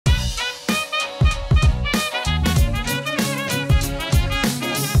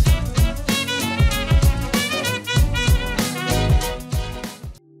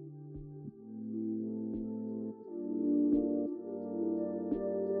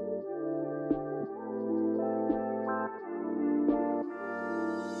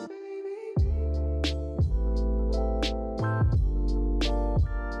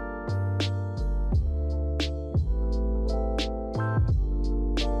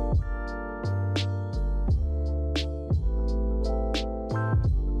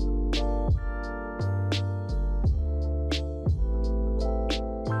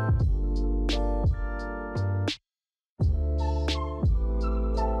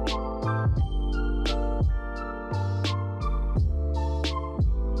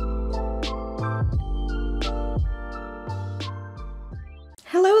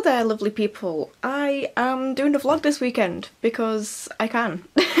there, lovely people. I am doing a vlog this weekend because I can.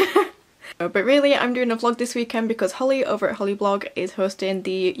 But really, I'm doing a vlog this weekend because Hollie over at Hollie Blog is hosting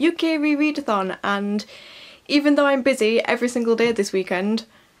the UKrereadathon, and even though I'm busy every single day this weekend,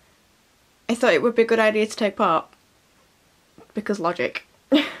 I thought it would be a good idea to take part. Because logic.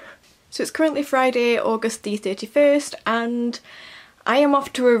 So it's currently Friday, August the 31st, and I am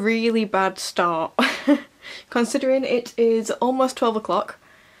off to a really bad start. Considering it is almost 12 o'clock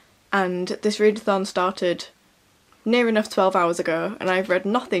and this readathon started near enough 12 hours ago and I've read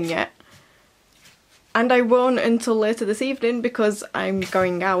nothing yet. And I won't until later this evening because I'm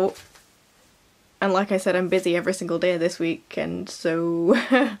going out. And like I said, I'm busy every single day this week, and so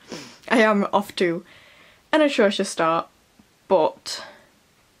I am off to an atrocious start. But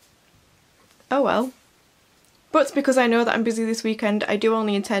oh well. But because I know that I'm busy this weekend, I do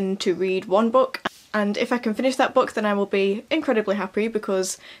only intend to read one book, and if I can finish that book then I will be incredibly happy,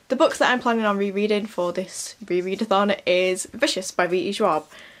 because the books that I'm planning on rereading for this rereadathon is Vicious by Schwab.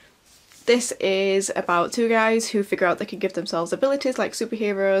 This is about two guys who figure out they can give themselves abilities like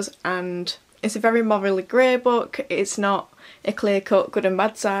superheroes, and it's a very morally grey book. It's not a clear-cut good and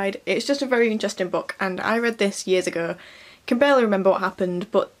bad side, it's just a very interesting book, and I read this years ago. Can barely remember what happened,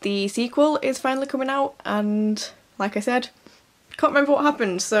 but the sequel is finally coming out, and like I said, can't remember what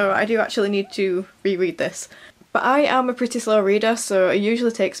happened, so I do actually need to reread this. But I am a pretty slow reader, so it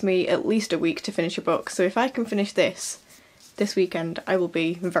usually takes me at least a week to finish a book, so if I can finish this weekend, I will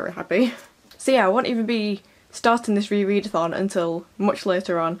be very happy. So yeah, I won't even be starting this rereadathon until much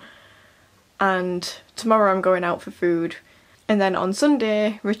later on, and tomorrow I'm going out for food, and then on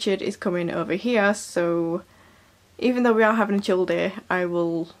Sunday Richard is coming over here, so even though we are having a chill day, I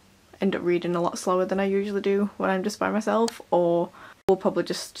will end up reading a lot slower than I usually do when I'm just by myself, or we'll probably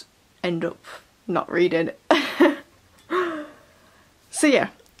just end up not reading. So yeah,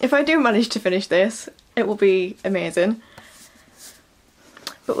 if I do manage to finish this, it will be amazing.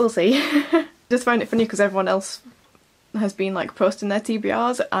 But we'll see. Just find it funny because everyone else has been like posting their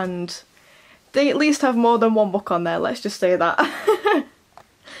TBRs and they at least have more than one book on there, let's just say that.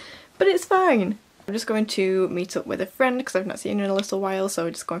 But it's fine. I'm just going to meet up with a friend because I've not seen her in a little while, so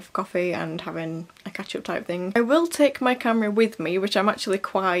we're just going for coffee and having a catch-up type thing. I will take my camera with me, which I'm actually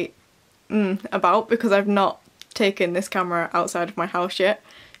quite about, because I've not taken this camera outside of my house yet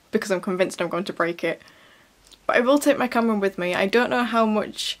because I'm convinced I'm going to break it. But I will take my camera with me. I don't know how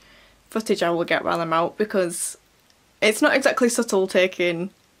much footage I will get while I'm out because it's not exactly subtle taking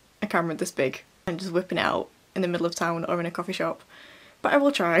a camera this big and just whipping it out in the middle of town or in a coffee shop. But I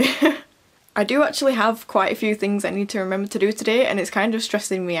will try. I do actually have quite a few things I need to remember to do today, and it's kind of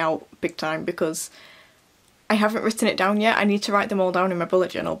stressing me out big time because I haven't written it down yet. I need to write them all down in my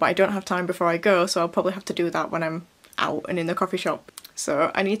bullet journal, but I don't have time before I go, so I'll probably have to do that when I'm out and in the coffee shop. So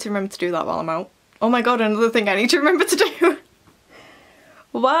I need to remember to do that while I'm out. Oh my god, another thing I need to remember to do!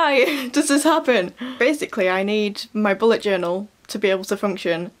 Why does this happen? Basically, I need my bullet journal to be able to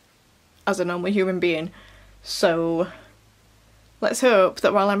function as a normal human being, so let's hope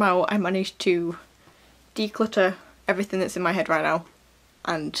that while I'm out I manage to declutter everything that's in my head right now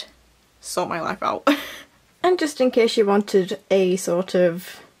and sort my life out. And just in case you wanted a sort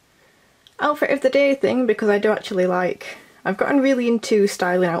of outfit of the day thing, because I do actually I've gotten really into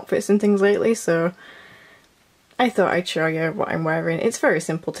styling outfits and things lately, so I thought I'd show you what I'm wearing. It's very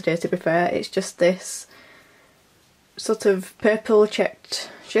simple today, to be fair. It's just this sort of purple checked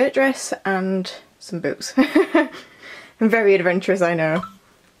shirt dress and some boots. I'm very adventurous, I know.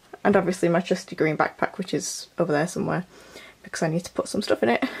 And obviously my trusty green backpack, which is over there somewhere, because I need to put some stuff in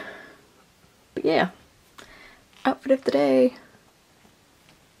it. But yeah, outfit of the day.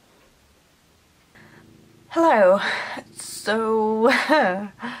 Hello. So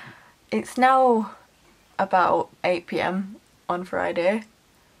it's now about 8 PM on Friday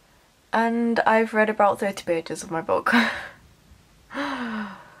and I've read about 30 pages of my book.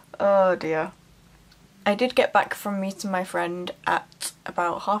 Oh dear. I did get back from meeting my friend at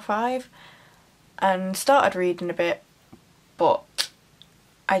about 5:30 and started reading a bit, but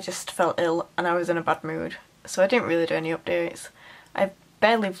I just felt ill and I was in a bad mood, so I didn't really do any updates. I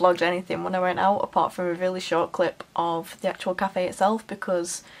barely vlogged anything when I went out, apart from a really short clip of the actual cafe itself,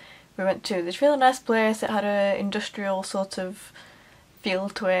 because we went to this really nice place. It had an industrial sort of feel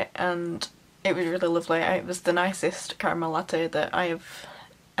to it and it was really lovely. It was the nicest caramel latte that I have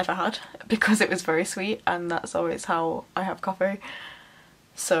ever had, because it was very sweet, and that's always how I have coffee.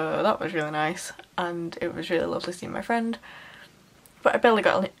 So that was really nice and it was really lovely seeing my friend. But I barely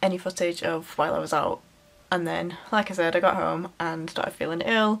got any footage of while I was out, and then like I said, I got home and started feeling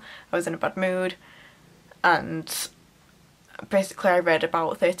ill. I was in a bad mood and basically I read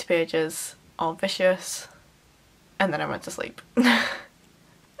about 30 pages of Vicious and then I went to sleep.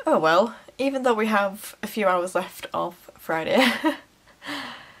 Oh well, even though we have a few hours left of Friday,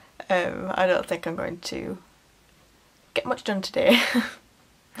 I don't think I'm going to get much done today.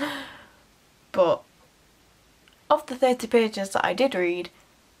 But of the 30 pages that I did read,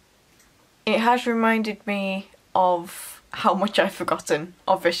 it has reminded me of how much I've forgotten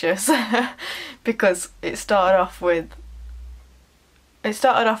of Vicious because it started off with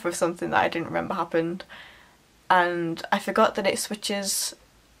something that I didn't remember happened, and I forgot that it switches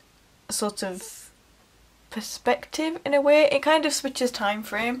sort of perspective in a way. It kind of switches time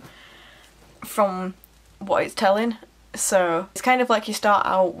frame from what it's telling. So it's kind of like you start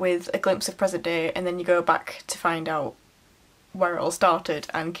out with a glimpse of present day and then you go back to find out where it all started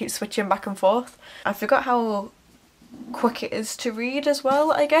and keep switching back and forth. I forgot how quick it is to read as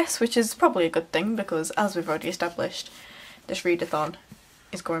well, I guess, which is probably a good thing because, as we've already established, this readathon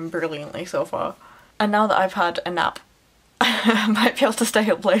is going brilliantly so far. And now that I've had a nap, I might be able to stay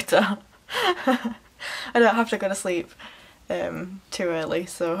up later. I don't have to go to sleep too early,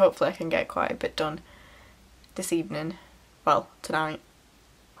 so hopefully I can get quite a bit done this evening. Well, tonight.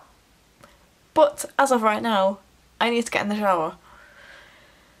 But as of right now, I need to get in the shower.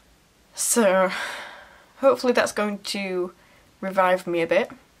 So hopefully that's going to revive me a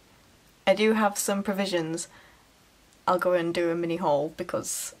bit. I do have some provisions. I'll go and do a mini haul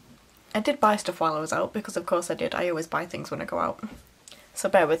because I did buy stuff while I was out, because of course I did. I always buy things when I go out. So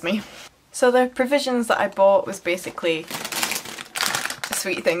bear with me. So the provisions that I bought was basically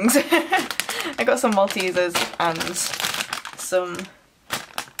sweet things. I got some Maltesers and some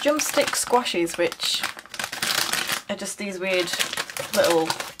drumstick squashies, which are just these weird little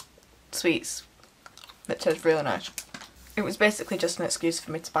sweets that taste really nice. It was basically just an excuse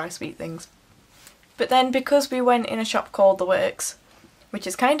for me to buy sweet things. But then because we went in a shop called The Works, which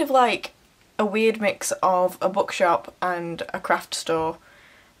is kind of like a weird mix of a bookshop and a craft store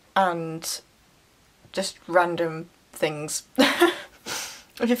and just random things.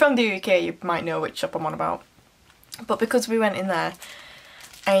 If you're from the UK you might know which shop I'm on about. But because we went in there,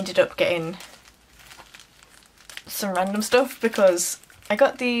 I ended up getting some random stuff because I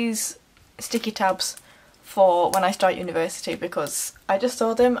got these sticky tabs for when I start university because I just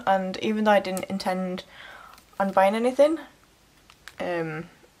saw them, and even though I didn't intend on buying anything, if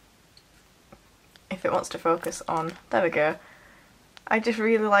it wants to focus on, there we go, I just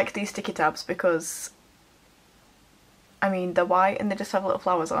really like these sticky tabs because, I mean, they're white and they just have little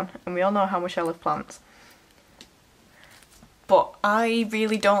flowers on, and we all know how much I love plants. But I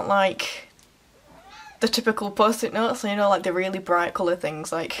really don't like the typical post-it notes, you know, like the really bright colour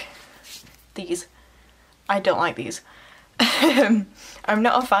things like these. I don't like these. I'm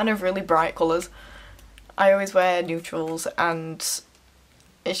not a fan of really bright colours. I always wear neutrals, and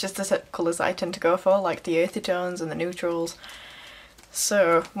it's just the set of colours that I tend to go for, like the earthy tones and the neutrals.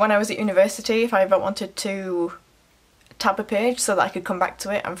 So when I was at university, if I ever wanted to tab a page so that I could come back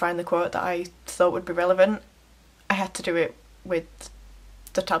to it and find the quote that I thought would be relevant, I had to do it with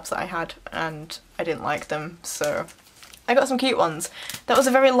the tabs that I had, and I didn't like them, so I got some cute ones. That was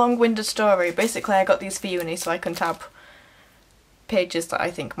a very long-winded story. Basically I got these for uni so I can tab pages that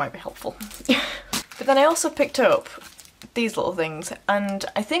I think might be helpful. But then I also picked up these little things, and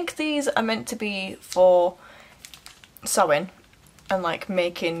I think these are meant to be for sewing and like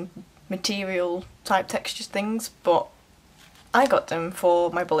making material type texture things, but I got them for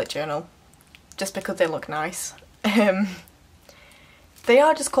my bullet journal just because they look nice. They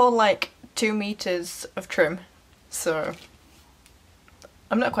are just called like 2 meters of trim, so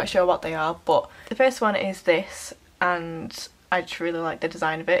I'm not quite sure what they are, but the first one is this, and I just really like the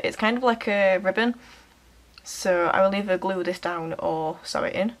design of it. It's kind of like a ribbon, so I will either glue this down or sew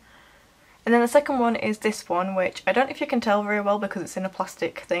it in. And then the second one is this one, which I don't know if you can tell very well because it's in a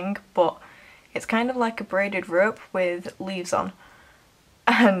plastic thing, but it's kind of like a braided rope with leaves on,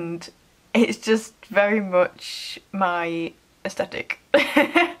 and it's just very much my aesthetic.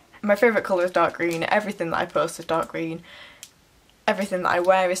 My favourite colour is dark green. Everything that I post is dark green. Everything that I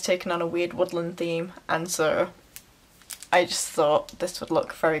wear is taken on a weird woodland theme, and so I just thought this would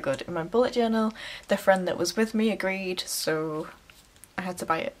look very good in my bullet journal. The friend that was with me agreed, so I had to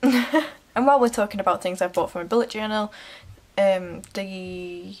buy it. And while we're talking about things I've bought for my bullet journal,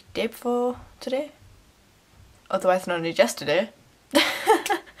 the day before today, otherwise known as yesterday,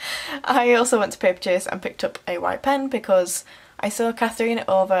 I also went to Paper Chase and picked up a white pen because I saw Catherine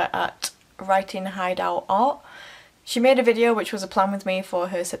over at Writing Hideout Art. She made a video which was a plan with me for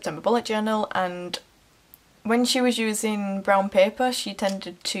her September bullet journal, and when she was using brown paper she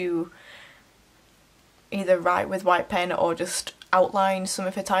tended to either write with white pen or just outline some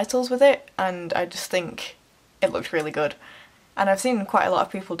of her titles with it, and I just think it looked really good. And I've seen quite a lot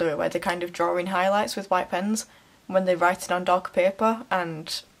of people do it where they kind of draw in highlights with white pens when they write it on dark paper,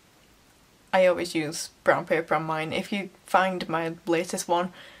 and I always use brown paper on mine. If you find my latest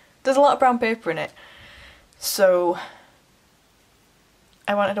one, there's a lot of brown paper in it. So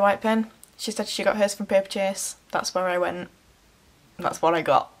I wanted a white pen. She said she got hers from Paper Chase. That's where I went. That's what I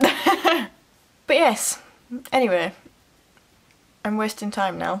got. But yes, anyway, I'm wasting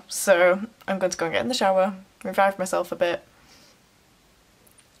time now, so I'm going to go and get in the shower, revive myself a bit,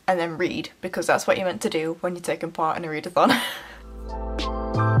 and then read, because that's what you're meant to do when you're taking part in a readathon.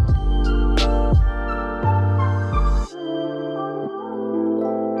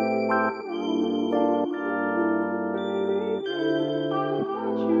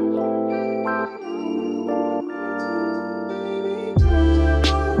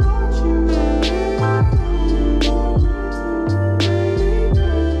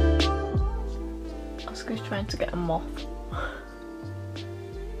 Oscar's trying to get a moth.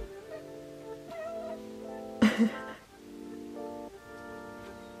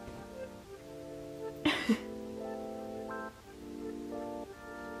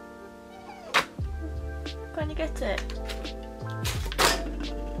 Can you get it?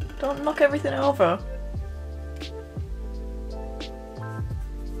 Don't knock everything over.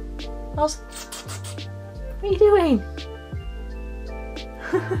 What are you doing?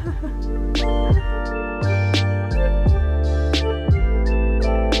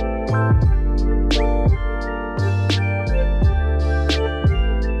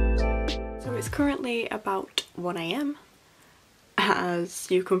 So it's currently about 1 AM,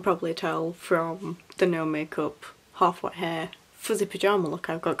 as you can probably tell from the no makeup, half wet hair, fuzzy pyjama look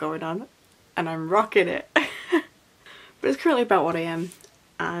I've got going on, and I'm rocking it. But it's currently about 1 AM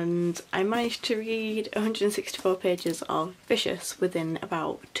and I managed to read 164 pages of Vicious within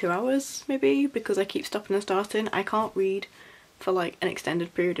about 2 hours maybe, because I keep stopping and starting. I can't read for like an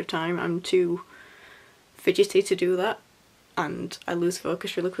extended period of time. I'm too fidgety to do that and I lose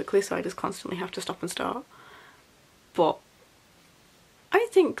focus really quickly, so I just constantly have to stop and start. But I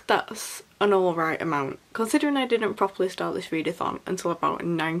think that's an alright amount, considering I didn't properly start this readathon until about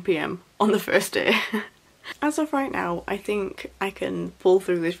 9 PM on the first day. As of right now, I think I can pull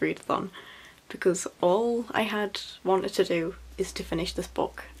through this readathon because all I had wanted to do is to finish this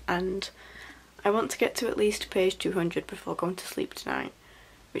book, and I want to get to at least page 200 before going to sleep tonight,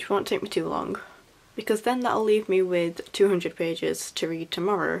 which won't take me too long, because then that'll leave me with 200 pages to read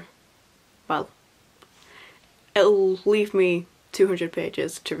tomorrow. Well, it'll leave me 200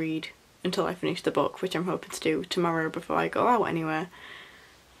 pages to read until I finish the book, which I'm hoping to do tomorrow before I go out anywhere.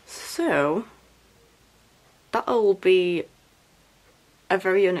 So that'll be a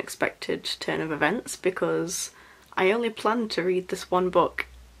very unexpected turn of events, because I only planned to read this one book,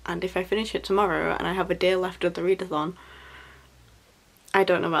 and if I finish it tomorrow and I have a day left of the readathon, I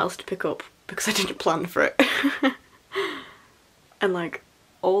don't know what else to pick up because I didn't plan for it. And like,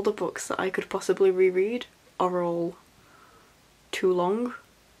 all the books that I could possibly reread are all too long,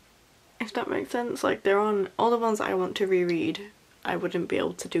 if that makes sense. Like, they're on all the ones that I want to reread, I wouldn't be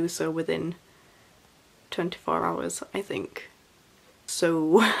able to do so within 24 hours, I think.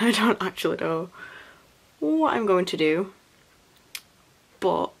 So I don't actually know what I'm going to do,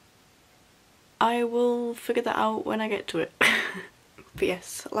 but I will figure that out when I get to it. But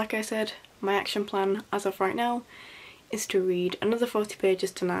yes, like I said, my action plan as of right now is to read another 40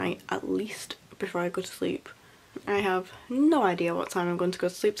 pages tonight at least before I go to sleep. I have no idea what time I'm going to go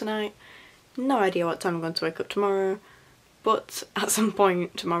to sleep tonight, no idea what time I'm going to wake up tomorrow, but at some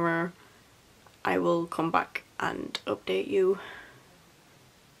point tomorrow I will come back and update you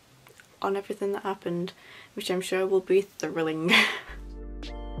on everything that happened, which I'm sure will be thrilling.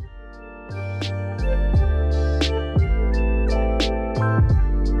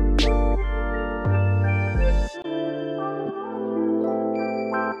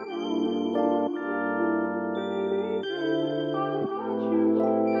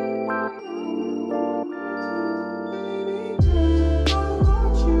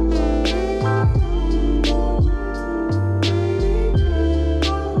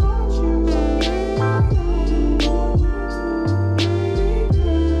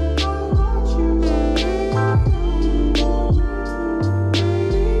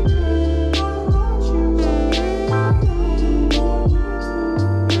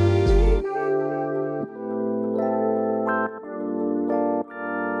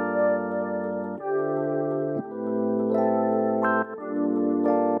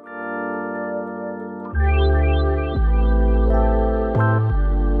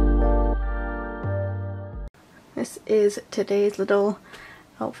 is today's little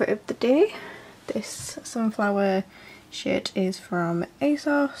outfit of the day. This sunflower shirt is from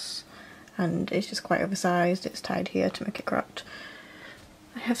ASOS and it's just quite oversized. It's tied here to make it cropped.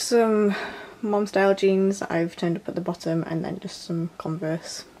 I have some mom style jeans that I've turned up at the bottom and then just some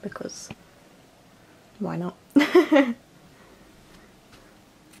Converse because why not? I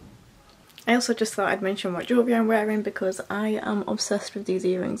also just thought I'd mention what jewellery I'm wearing because I am obsessed with these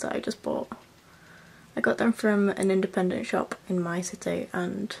earrings that I just bought. I got them from an independent shop in my city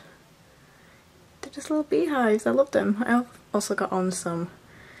and they're just little beehives. I love them. I've also got on some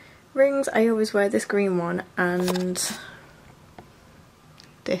rings. I always wear this green one and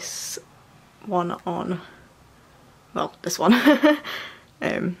this one on, well, this one.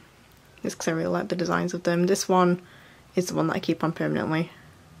 Just because I really like the designs of them. This one is the one that I keep on permanently.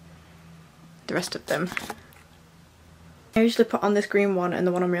 The rest of them I usually put on this green one and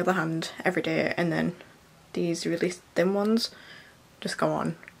the one on my other hand every day, and then these really thin ones just go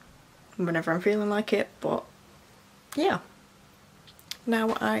on whenever I'm feeling like it. But yeah,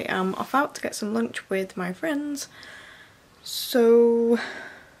 now I am off out to get some lunch with my friends. So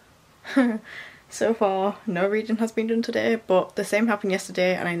so far no reading has been done today, but the same happened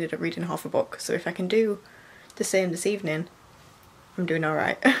yesterday and I ended up reading half a book, so if I can do the same this evening I'm doing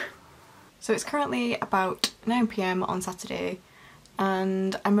alright. So it's currently about 9 PM on Saturday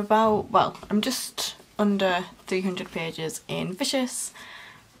and I'm just under 300 pages in Vicious,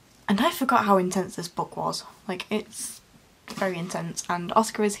 and I forgot how intense this book was. Like, it's very intense, and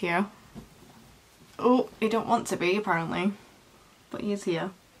Oscar is here. Oh, he don't want to be apparently, but he is here.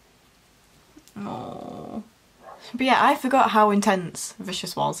 Oh. But yeah, I forgot how intense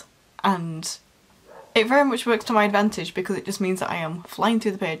Vicious was, and it very much works to my advantage because it just means that I am flying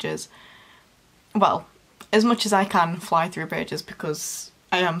through the pages. Well, as much as I can fly through pages because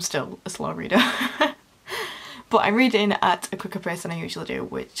I am still a slow reader. But I'm reading at a quicker pace than I usually do,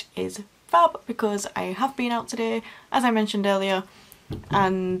 which is fab because I have been out today, as I mentioned earlier,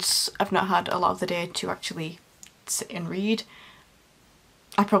 and I've not had a lot of the day to actually sit and read.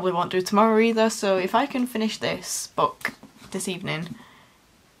 I probably won't do it tomorrow either, so if I can finish this book this evening,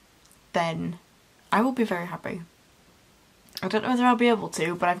 then I will be very happy. I don't know whether I'll be able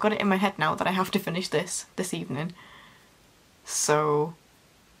to, but I've got it in my head now that I have to finish this evening. So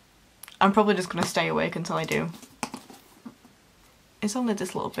I'm probably just going to stay awake until I do. It's only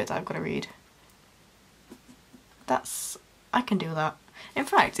this little bit that I've got to read. I can do that. In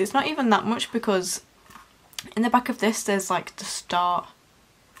fact, it's not even that much because in the back of this there's like the start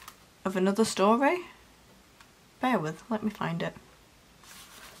of another story. Bear with, let me find it.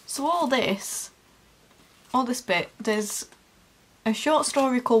 So all this bit, there's a short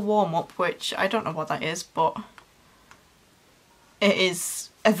story called Warm Up, which I don't know what that is, but it is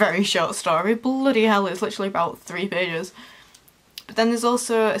a very short story. Bloody hell, it's literally about 3 pages. But then there's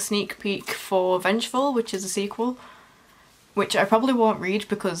also a sneak peek for Vengeful, which is a sequel, which I probably won't read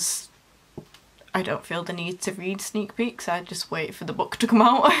because I don't feel the need to read sneak peeks. I just wait for the book to come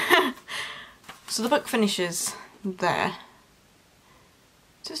out. So the book finishes there.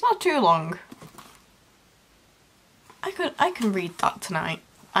 So it's not too long. I can read that tonight.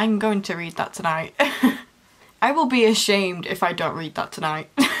 I'm going to read that tonight. I will be ashamed if I don't read that tonight.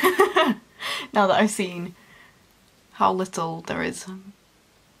 Now that I've seen how little there is.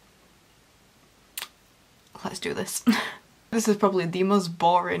 Let's do this. This is probably the most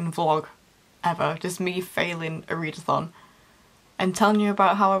boring vlog ever. Just me failing a readathon and telling you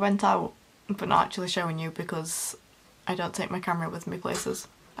about how I went out, but not actually showing you because I don't take my camera with me places.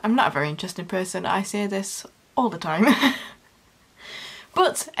 I'm not a very interesting person. I say this all the time.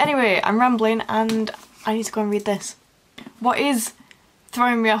 But anyway, I'm rambling and I need to go and read this. What is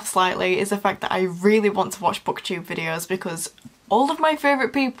throwing me off slightly is the fact that I really want to watch booktube videos because all of my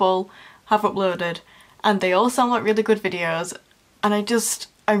favourite people have uploaded and they all sound like really good videos, and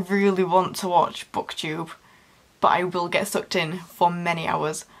I really want to watch booktube, but I will get sucked in for many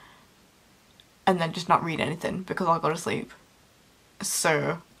hours and then just not read anything because I'll go to sleep.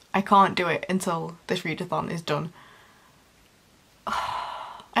 So I can't do it until this readathon is done.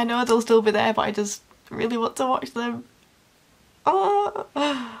 I know they'll still be there, but I just really want to watch them. Oh.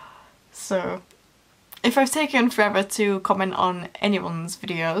 So if I've taken forever to comment on anyone's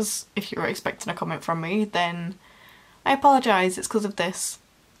videos, if you were expecting a comment from me, then I apologise. It's because of this.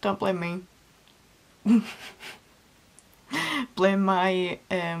 Don't blame me. Blame my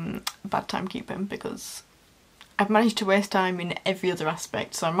bad timekeeping because I've managed to waste time in every other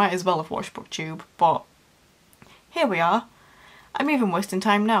aspect, so I might as well have watched booktube, but here we are. I'm even wasting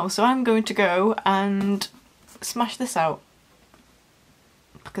time now, so I'm going to go and smash this out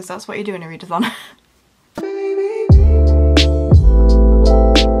because that's what you do in a readathon.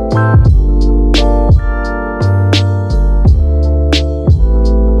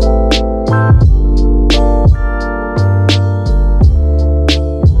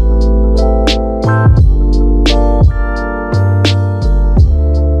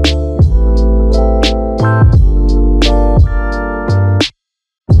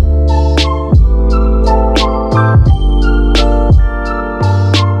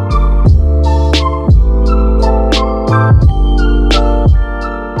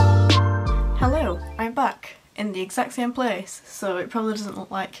 exact same place, so it probably doesn't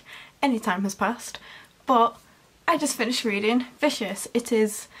look like any time has passed. But I just finished reading Vicious. It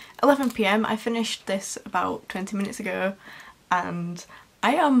is 11 PM. I finished this about 20 minutes ago and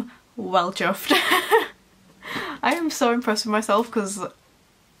I am well chuffed. I am so impressed with myself because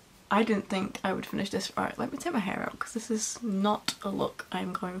I didn't think I would finish this. Right, let me take my hair out because this is not a look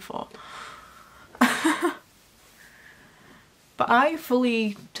I'm going for. But I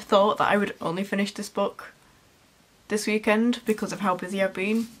fully thought that I would only finish this book this weekend because of how busy I've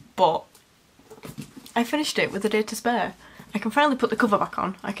been, but I finished it with a day to spare. I can finally put the cover back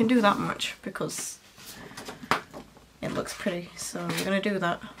on. I can do that much because it looks pretty, so we're gonna do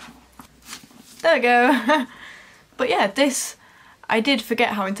that. There we go. But yeah, this, I did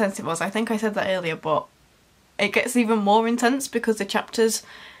forget how intense it was. I think I said that earlier, but it gets even more intense because the chapters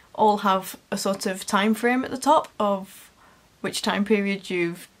all have a sort of time frame at the top of which time period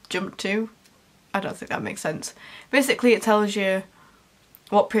you've jumped to. I don't think that makes sense. Basically it tells you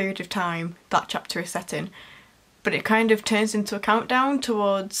what period of time that chapter is set in, but it kind of turns into a countdown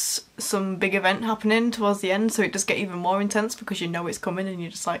towards some big event happening towards the end, so it does get even more intense because you know it's coming and you're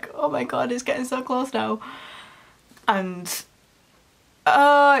just like, oh my god, it's getting so close now. And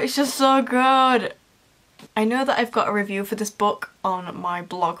oh, it's just so good. I know that I've got a review for this book on my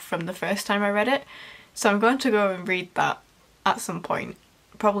blog from the first time I read it, so I'm going to go and read that at some point,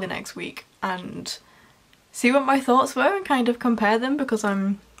 probably next week, and see what my thoughts were and kind of compare them, because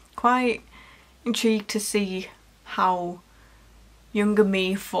I'm quite intrigued to see how younger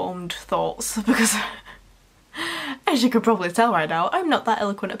me formed thoughts, because as you could probably tell right now, I'm not that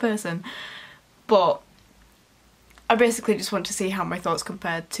eloquent a person, but I basically just want to see how my thoughts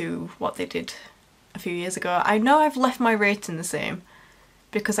compared to what they did a few years ago. I know I've left my rating the same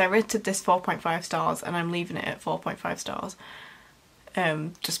because I rated this 4.5 stars and I'm leaving it at 4.5 stars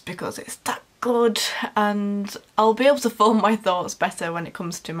just because it's that good, and I'll be able to form my thoughts better when it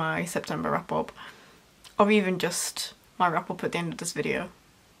comes to my September wrap up, or even just my wrap up at the end of this video,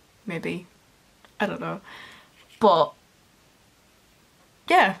 maybe, I don't know. But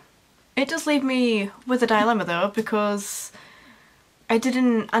yeah, it does leave me with a dilemma though, because I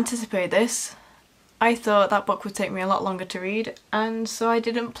didn't anticipate this. I thought that book would take me a lot longer to read, and so I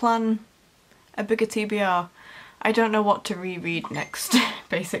didn't plan a bigger TBR. I don't know what to reread next,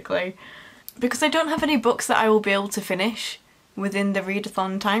 basically. Because I don't have any books that I will be able to finish within the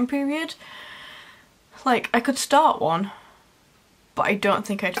readathon time period. Like, I could start one, but I don't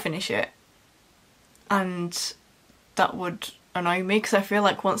think I'd finish it. And that would annoy me, because I feel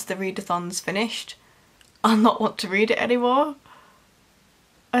like once the readathon's finished, I'll not want to read it anymore.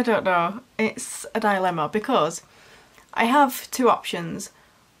 I don't know, it's a dilemma because I have two options.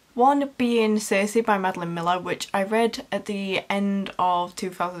 One being Circe by Madeline Miller, which I read at the end of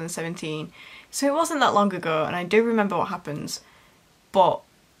 2017, so it wasn't that long ago and I do remember what happens, but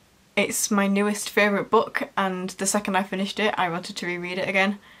it's my newest favourite book, and the second I finished it I wanted to reread it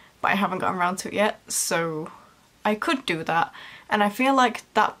again, but I haven't gotten around to it yet, so I could do that, and I feel like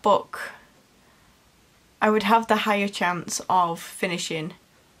that book I would have the higher chance of finishing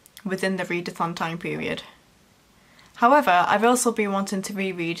within the readathon time period. However, I've also been wanting to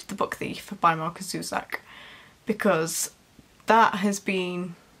reread The Book Thief by Marcus Zusak, because that has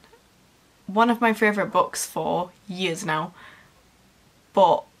been one of my favourite books for years now,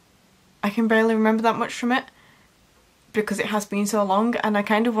 but I can barely remember that much from it because it has been so long, and I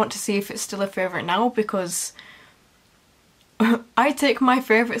kind of want to see if it's still a favourite now, because I take my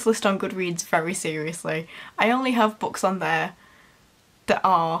favourites list on Goodreads very seriously. I only have books on there that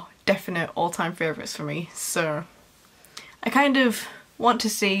are definite all-time favourites for me, so I kind of want to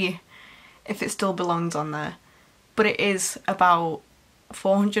see if it still belongs on there. But it is about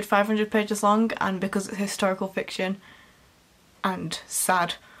 400-500 pages long, and because it's historical fiction and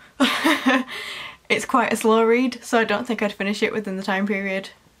sad, it's quite a slow read, so I don't think I'd finish it within the time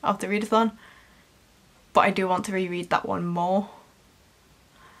period of the readathon. But I do want to reread that one more.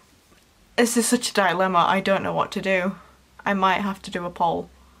 This is such a dilemma, I don't know what to do. I might have to do a poll,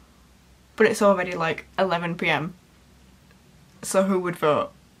 but it's already like 11 PM, so who would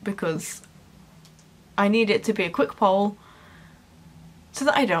vote? Because I need it to be a quick poll so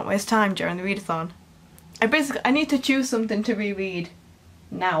that I don't waste time during the readathon. I need to choose something to reread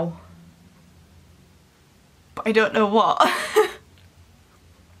now, but I don't know what.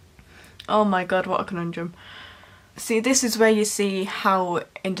 Oh my god, what a conundrum. See, this is where you see how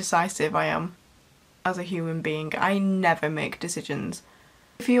indecisive I am as a human being. I never make decisions.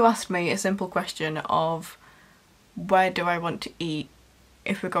 If you asked me a simple question of where do I want to eat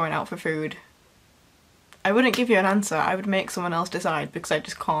if we're going out for food, I wouldn't give you an answer. I would make someone else decide, because I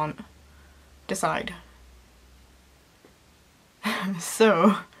just can't decide.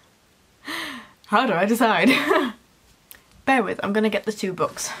 So, how do I decide? Bear with, I'm gonna get the 2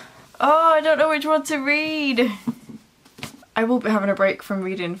 books. Oh, I don't know which one to read! I will be having a break from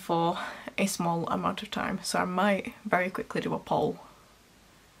reading for a small amount of time, so I might very quickly do a poll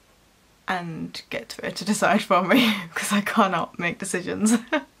and get her to decide for me, because I cannot make decisions.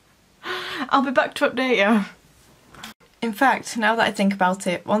 I'll be back to update you. In fact, now that I think about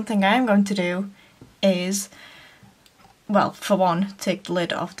it, one thing I am going to do is, well, for one, take the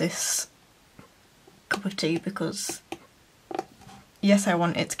lid off this cup of tea because, yes, I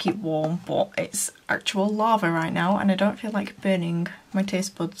want it to keep warm, but it's actual lava right now and I don't feel like burning my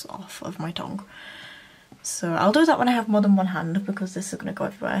taste buds off of my tongue. So I'll do that when I have more than one hand because this is going to go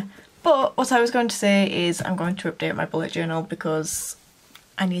everywhere. But what I was going to say is I'm going to update my bullet journal because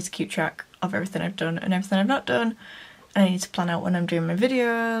I need to keep track of everything I've done and everything I've not done. And I need to plan out when I'm doing my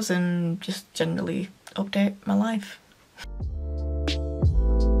videos and just generally update my life.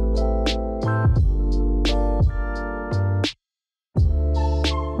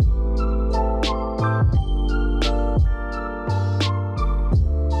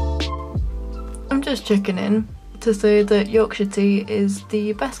 I'm just checking in to say that Yorkshire tea is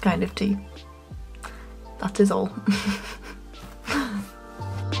the best kind of tea. That is all.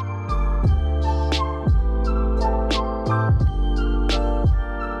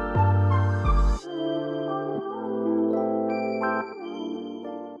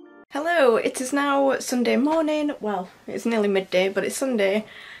 Hello, it is now Sunday morning. Well, it's nearly midday, but it's Sunday,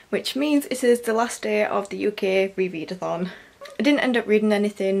 which means it is the last day of the UK rereadathon. I didn't end up reading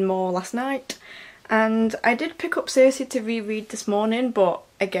anything more last night, and I did pick up Cersei to reread this morning, but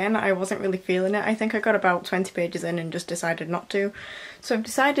again, I wasn't really feeling it. I think I got about 20 pages in and just decided not to. So I've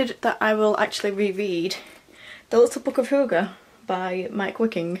decided that I will actually reread The Little Book of Hygge by Mike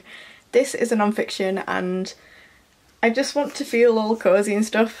Wicking. This is a non-fiction and I just want to feel all cosy and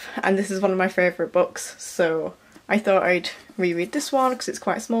stuff, and this is one of my favourite books, so I thought I'd reread this one because it's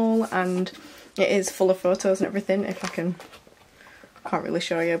quite small and it is full of photos and everything. If I can't really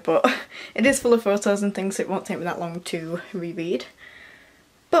show you, but it is full of photos and things, so it won't take me that long to reread.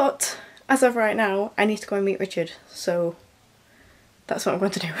 But as of right now, I need to go and meet Richard, so that's what I'm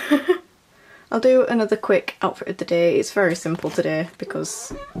going to do. I'll do another quick outfit of the day. It's very simple today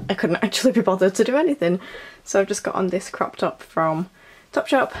because I couldn't actually be bothered to do anything. So I've just got on this crop top from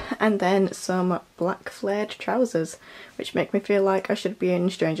Topshop and then some black flared trousers, which make me feel like I should be in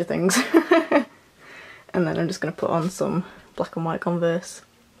Stranger Things. And then I'm just going to put on some black and white Converse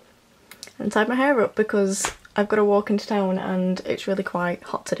and tie my hair up because I've got to walk into town and it's really quite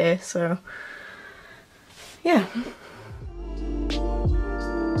hot today, so yeah.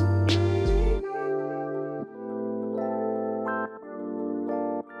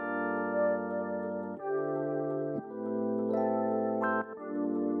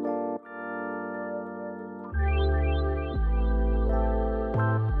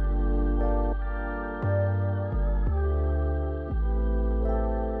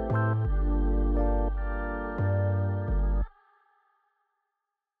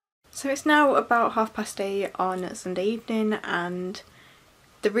 So it's now about 8:30 on Sunday evening and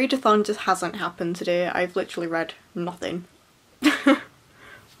the readathon just hasn't happened today. I've literally read nothing. Oh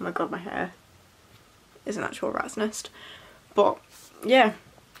my god, my hair is an actual rat's nest. But yeah,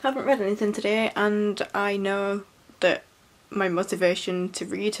 haven't read anything today and I know that my motivation to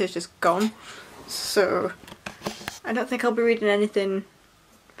read has just gone. So I don't think I'll be reading anything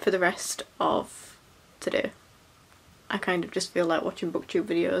for the rest of today. I kind of just feel like watching booktube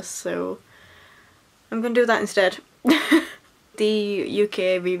videos, so I'm going to do that instead. The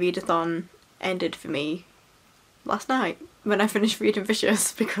UK rereadathon ended for me last night when I finished reading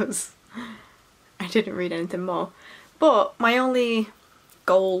Vicious because I didn't read anything more. But my only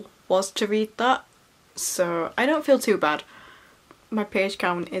goal was to read that, so I don't feel too bad. My page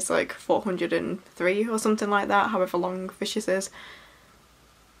count is like 403 or something like that, however long Vicious is.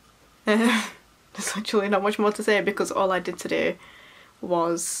 There's actually not much more to say because all I did today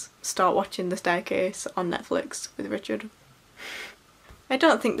was start watching The Staircase on Netflix with Richard. I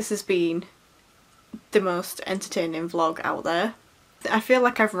don't think this has been the most entertaining vlog out there. I feel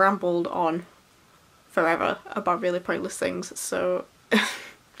like I've rambled on forever about really pointless things, so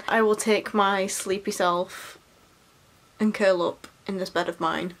I will take my sleepy self and curl up in this bed of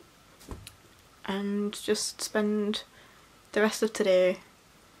mine and just spend the rest of today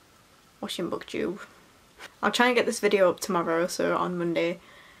watching booktube. I'll try and get this video up tomorrow, so on Monday,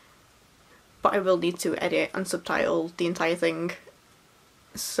 but I will need to edit and subtitle the entire thing,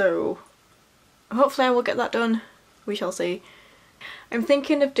 so hopefully I will get that done. We shall see. I'm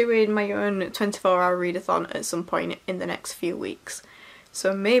thinking of doing my own 24-hour readathon at some point in the next few weeks.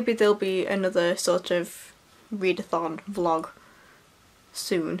 So maybe there'll be another sort of readathon vlog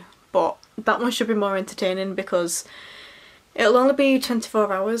soon, but that one should be more entertaining because it'll only be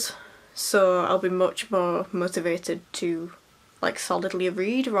 24 hours, so I'll be much more motivated to like solidly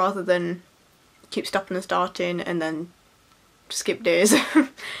read rather than keep stopping and starting and then skip days.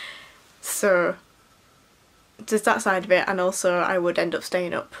 So there's that side of it, and also I would end up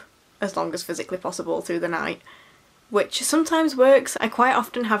staying up as long as physically possible through the night, which sometimes works. I quite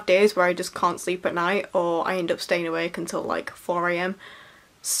often have days where I just can't sleep at night, or I end up staying awake until like 4 AM.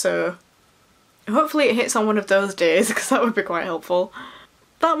 So hopefully it hits on one of those days, because that would be quite helpful.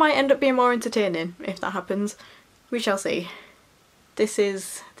 That might end up being more entertaining if that happens. We shall see. This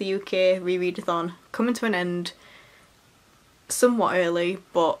is the UK rereadathon coming to an end somewhat early,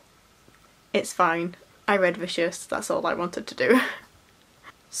 but it's fine. I read Vicious, that's all I wanted to do.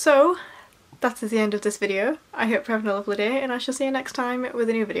 So that is the end of this video. I hope you're having a lovely day, and I shall see you next time with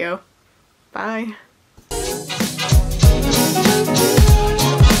a new video. Bye!